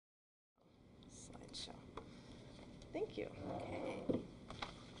Thank you. Okay.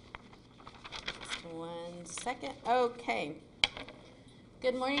 Just 1 second. Okay.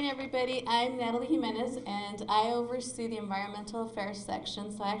 Good morning, everybody. I'm Natalie Jimenez, and I oversee the Environmental Affairs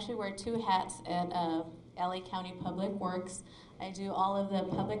section. So I actually wear 2 hats at LA County Public Works. I do all of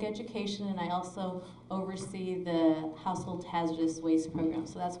the public education, and I also oversee the Household Hazardous Waste program.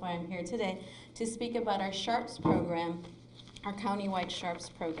 So that's why I'm here today to speak about our SHARPS program, our Countywide SHARPS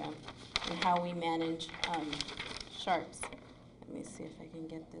program, and how we manage SHARPS. Let me see if I can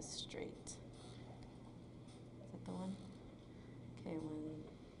get this straight. Is that the one? Okay,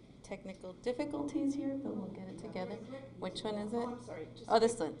 technical difficulties here, but we'll get it together. Which one is it? I'm sorry. Oh,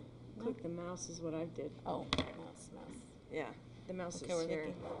 this one. Click the mouse is what I did. Oh, mouse. Yeah, the mouse Okay, is we're here.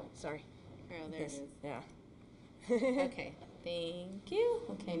 looking. Sorry. Oh, there it is. Yeah. Okay, thank you.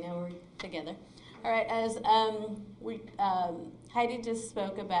 Okay, now we're together. All right, as Heidi just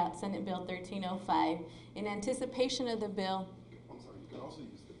spoke about Senate Bill 1305, in anticipation of the bill. I'm sorry, you can also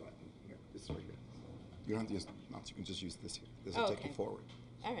use the button here, this right here. You don't have to use the mouse, you can just use this here. This will take you forward.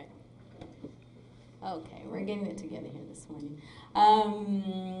 All right. Okay, we're getting it together here this morning.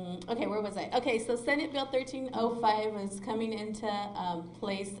 Okay, where was I? Okay, so Senate Bill 1305 is coming into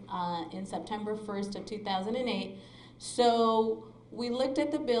place in September 1st of 2008. So we looked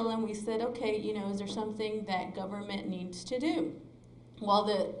at the bill and we said, okay, you know, is there something that government needs to do? Well,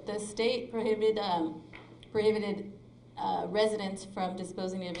 the state prohibited residents from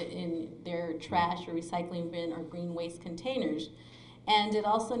disposing of it in their trash or recycling bin or green waste containers. And it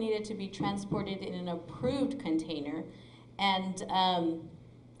also needed to be transported in an approved container. And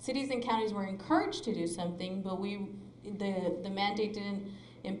cities and counties were encouraged to do something, but the mandate didn't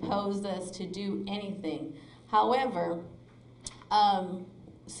impose us to do anything. However,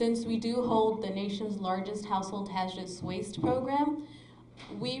 since we do hold the nation's largest household hazardous waste program,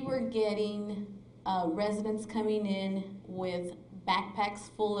 we were getting residents coming in with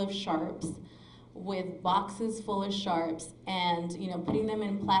backpacks full of sharps, with boxes full of sharps, and putting them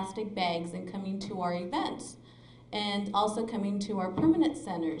in plastic bags and coming to our events, and also coming to our permanent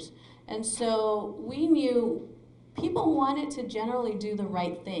centers. And so we knew people wanted to generally do the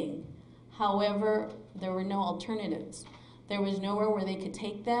right thing. However, there were no alternatives. There was nowhere where they could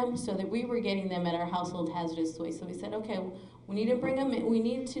take them, so that we were getting them at our household hazardous waste. So we said, okay, we need to bring them in. We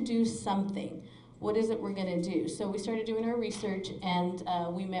need to do something. What is it we're going to do? So we started doing our research, and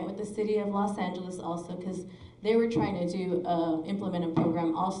we met with the city of Los Angeles also, because they were trying to do implement a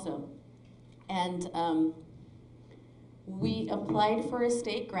program also. And we applied for a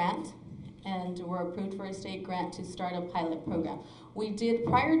state grant, and were approved for a state grant to start a pilot program. We did,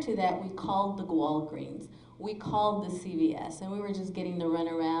 prior to that, we called the Walgreens, we called the CVS, and we were just getting the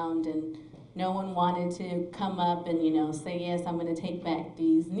runaround, and no one wanted to come up and say, yes, I'm going to take back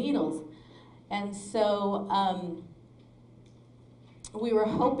these needles. And so we were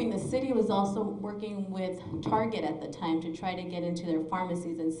hoping, the city was also working with Target at the time to try to get into their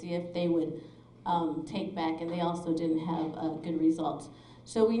pharmacies and see if they would take back, and they also didn't have good results.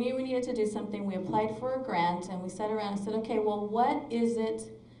 So we knew we needed to do something. We applied for a grant, and we sat around and said, okay, well, what is it,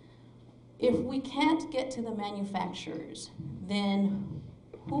 if we can't get to the manufacturers, then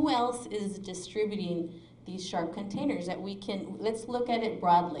who else is distributing these sharp containers that we can, let's look at it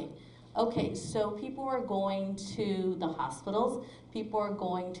broadly. Okay, so people are going to the hospitals, people are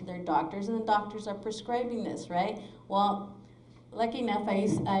going to their doctors, and the doctors are prescribing this, right? Well, lucky enough,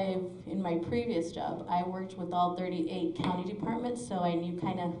 in my previous job, I worked with all 38 county departments, so I knew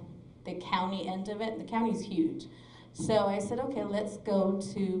kind of the county end of it. The county's huge. So I said, okay, let's go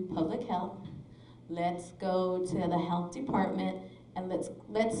to public health, let's go to the health department, and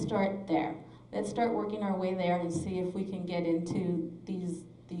let's start there. Let's start working our way there and see if we can get into these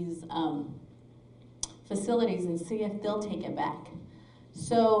facilities and see if they'll take it back.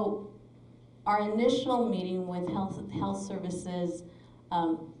 So our initial meeting with health services,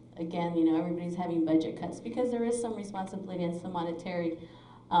 again, everybody's having budget cuts because there is some responsibility and some monetary,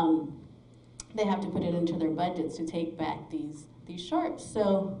 they have to put it into their budgets to take back these sharps.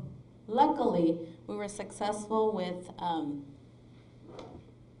 So luckily, we were successful with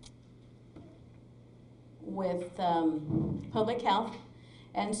public health.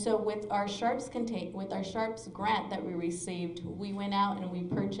 And so with our SHARPS grant that we received, we went out and we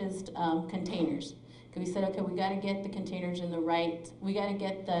purchased containers. We said, okay, we got to get the containers in the right, we got to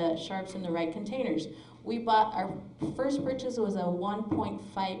get the sharps in the right containers. We bought, our first purchase was a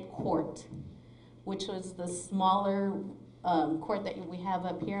 1.5 quart, which was the smaller quart that we have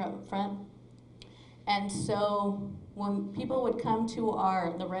up here up front. And so when people would come to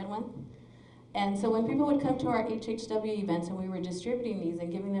the red one, And so when people would come to our HHW events and we were distributing these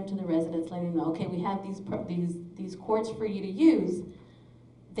and giving them to the residents, letting them know, okay, we have these quarts for you to use,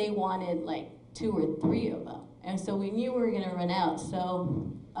 they wanted like 2 or 3 of them. And so we knew we were gonna run out.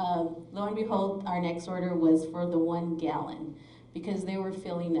 So lo and behold, our next order was for the 1 gallon because they were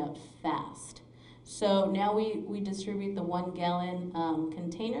filling up fast. So now we distribute the 1 gallon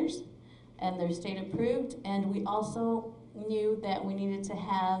containers, and they're state approved. And we also knew that we needed to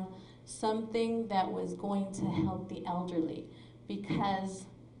have something that was going to help the elderly, because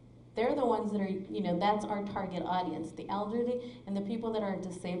they're the ones that are, you know, that's our target audience, the elderly and the people that are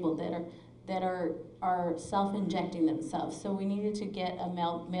disabled, that are self-injecting themselves. So we needed to get a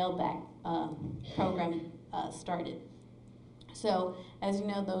mail-back program started. So as you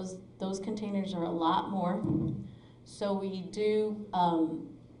know, those containers are a lot more. So we do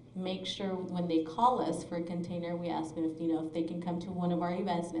make sure when they call us for a container, we ask them if they can come to one of our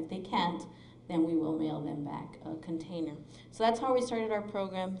events, and if they can't, then we will mail them back a container. So that's how we started our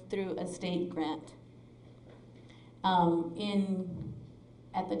program, through a state grant.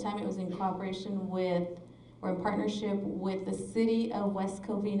 At the time, it was in cooperation with, or in partnership with, the City of West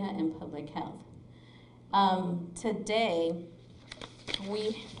Covina and Public Health. Today,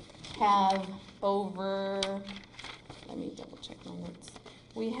 we have over, let me double check my notes.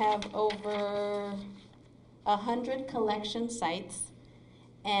 We have over 100 collection sites,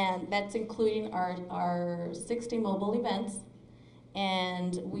 and that's including our 60 mobile events.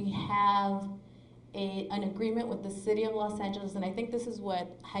 And we have an agreement with the City of Los Angeles, and I think this is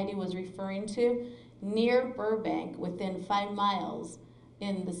what Heidi was referring to. Near Burbank, within 5 miles,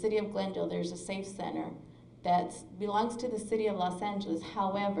 in the city of Glendale, there's a safe center that belongs to the City of Los Angeles.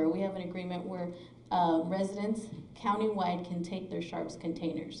 However, we have an agreement where residents countywide can take their sharps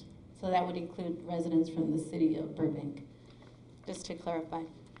containers. So that would include residents from the city of Burbank, just to clarify.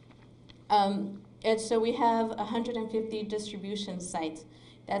 And so we have 150 distribution sites.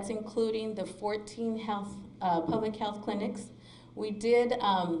 That's including the 14 public health clinics. We did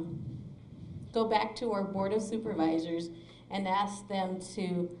go back to our Board of Supervisors and ask them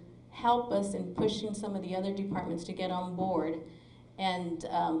to help us in pushing some of the other departments to get on board and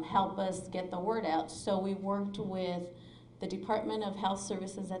help us get the word out. So we worked with the Department of Health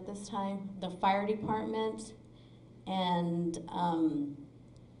Services at this time, the Fire Department, and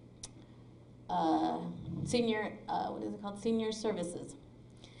Senior Services.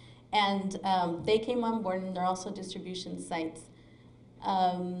 And they came on board, and they're also distribution sites.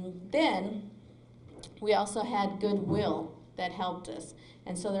 Then we also had Goodwill that helped us.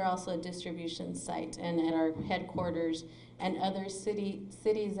 And so they're also a distribution site, and at our headquarters, and other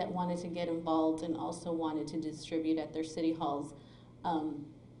cities that wanted to get involved and also wanted to distribute at their city halls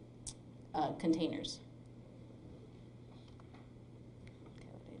containers.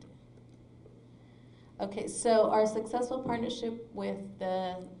 Okay, so our successful partnership with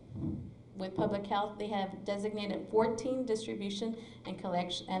Public Health, they have designated 14 distribution and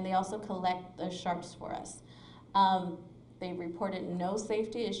collection, and they also collect the sharps for us. They reported no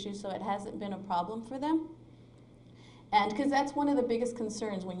safety issues, so it hasn't been a problem for them. And because that's one of the biggest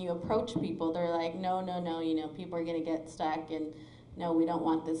concerns when you approach people, they're like, no, people are gonna get stuck, and no, we don't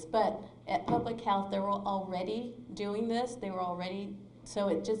want this. But at Public Health, they were already doing this. So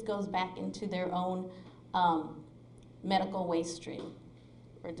it just goes back into their own medical waste stream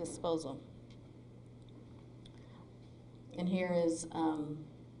or disposal. And here is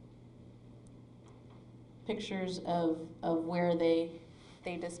pictures of where they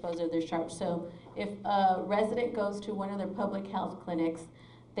dispose of their sharps. So if a resident goes to one of their public health clinics,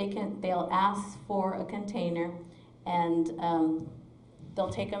 they'll ask for a container, and they'll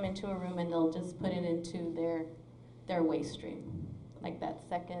take them into a room, and they'll just put it into their waste stream, like that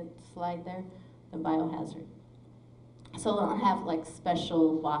second slide there, the biohazard. So they don't have like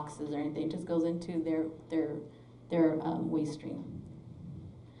special boxes or anything. It just goes into their waste stream.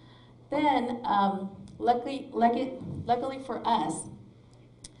 Then, luckily for us,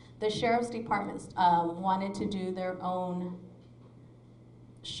 the sheriff's departments wanted to do their own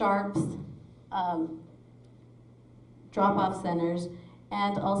sharps drop-off centers,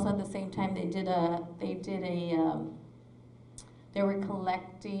 and also at the same time they were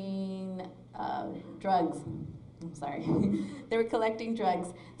collecting drugs. I'm sorry. They were collecting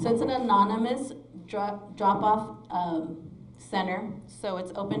drugs. So it's an anonymous drop-off center. So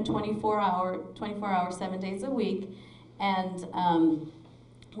it's open 24 hours, 7 days a week. And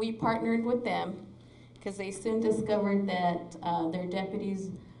we partnered with them because they soon discovered that their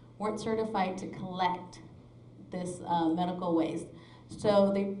deputies weren't certified to collect this medical waste.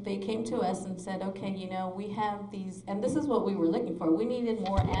 So they came to us and said, okay, we have these, and this is what we were looking for. We needed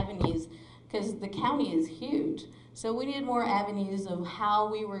more avenues, because the county is huge. So we needed more avenues of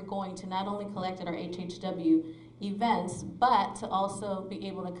how we were going to not only collect at our HHW events, but to also be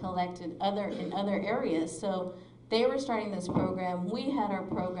able to collect in other areas. So they were starting this program, we had our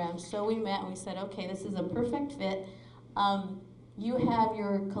program, so we met and we said, okay, this is a perfect fit. You have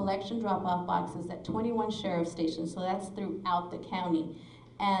your collection drop-off boxes at 21 sheriff stations, so that's throughout the county.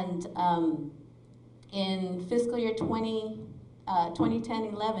 And in fiscal year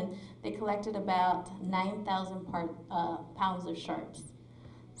 2010-11, they collected about 9,000 pounds of sharps.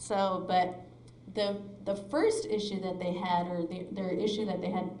 So, but the first issue that they had, or their issue that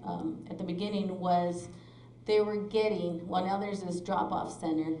they had at the beginning was they were getting, well now there's this drop-off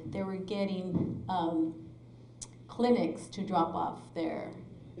center, they were getting clinics to drop off their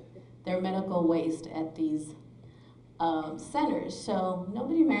medical waste at these centers. So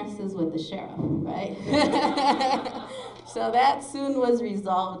nobody messes with the sheriff, right? So that soon was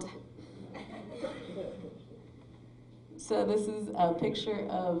resolved. So this is a picture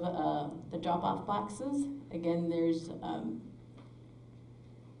of the drop-off boxes. Again, there's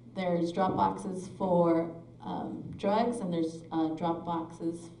drop boxes for drugs, and there's drop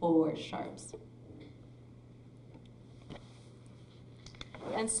boxes for sharps.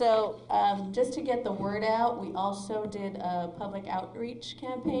 And so just to get the word out, we also did a public outreach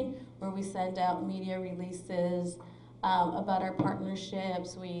campaign where we send out media releases about our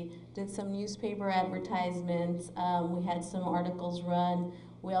partnerships. We did some newspaper advertisements. We had some articles run.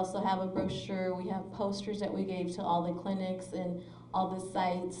 We also have a brochure. We have posters that we gave to all the clinics and all the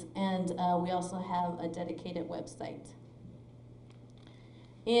sites, and we also have a dedicated website.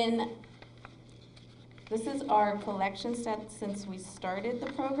 This is our collection stats since we started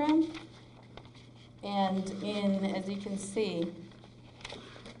the program, and as you can see,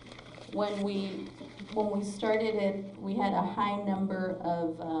 when we started it, we had a high number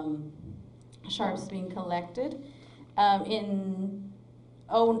of sharps being collected. In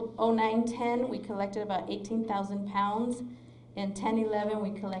 09-10, we collected about 18,000 pounds. In 10-11,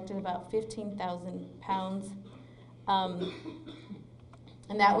 we collected about 15,000 pounds. And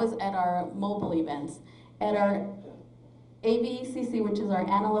that was at our mobile events. At our AVECC, which is our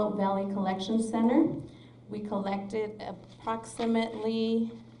Antelope Valley Collection Center, we collected approximately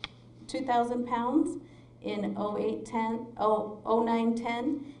 2,000 pounds in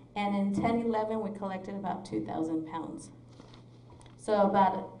 09-10, and in 10-11, we collected about 2,000 pounds. So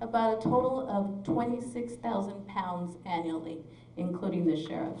about a total of 26,000 pounds annually, including the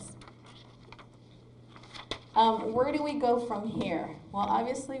sheriffs. Where do we go from here? Well,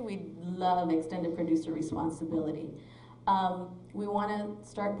 obviously we love extended producer responsibility. We want to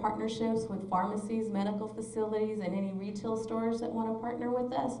start partnerships with pharmacies, medical facilities, and any retail stores that want to partner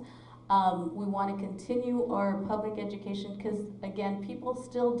with us. We want to continue our public education because, again, people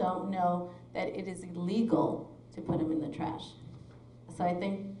still don't know that it is illegal to put them in the trash. So I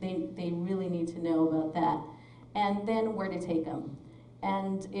think they really need to know about that. And then where to take them.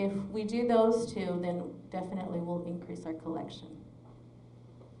 And if we do those two, then definitely we'll increase our collection.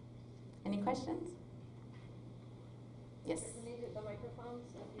 Any questions? Yes? Can you get the microphone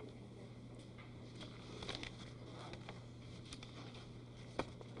so people can hear?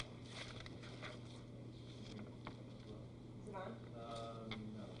 Is it on?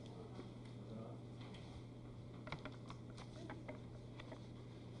 No.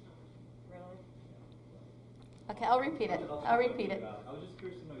 Really? Okay, I'll repeat it. I'll repeat it. I was just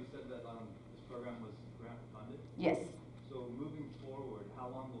curious to know, you said that this program was grant funded. Yes. So moving forward, how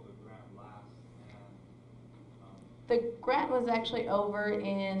long will the grant last? And, The grant was actually over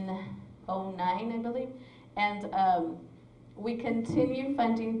in 09, I believe, and we continue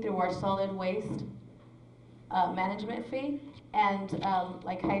funding through our solid waste management fee. And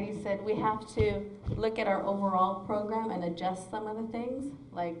like Heidi said, we have to look at our overall program and adjust some of the things.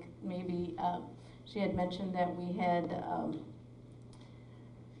 Like maybe she had mentioned that we had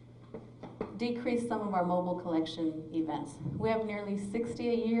decreased some of our mobile collection events. We have nearly 60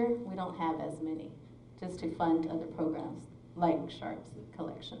 a year. We don't have as many, just to fund other programs like sharps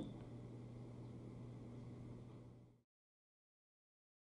collection.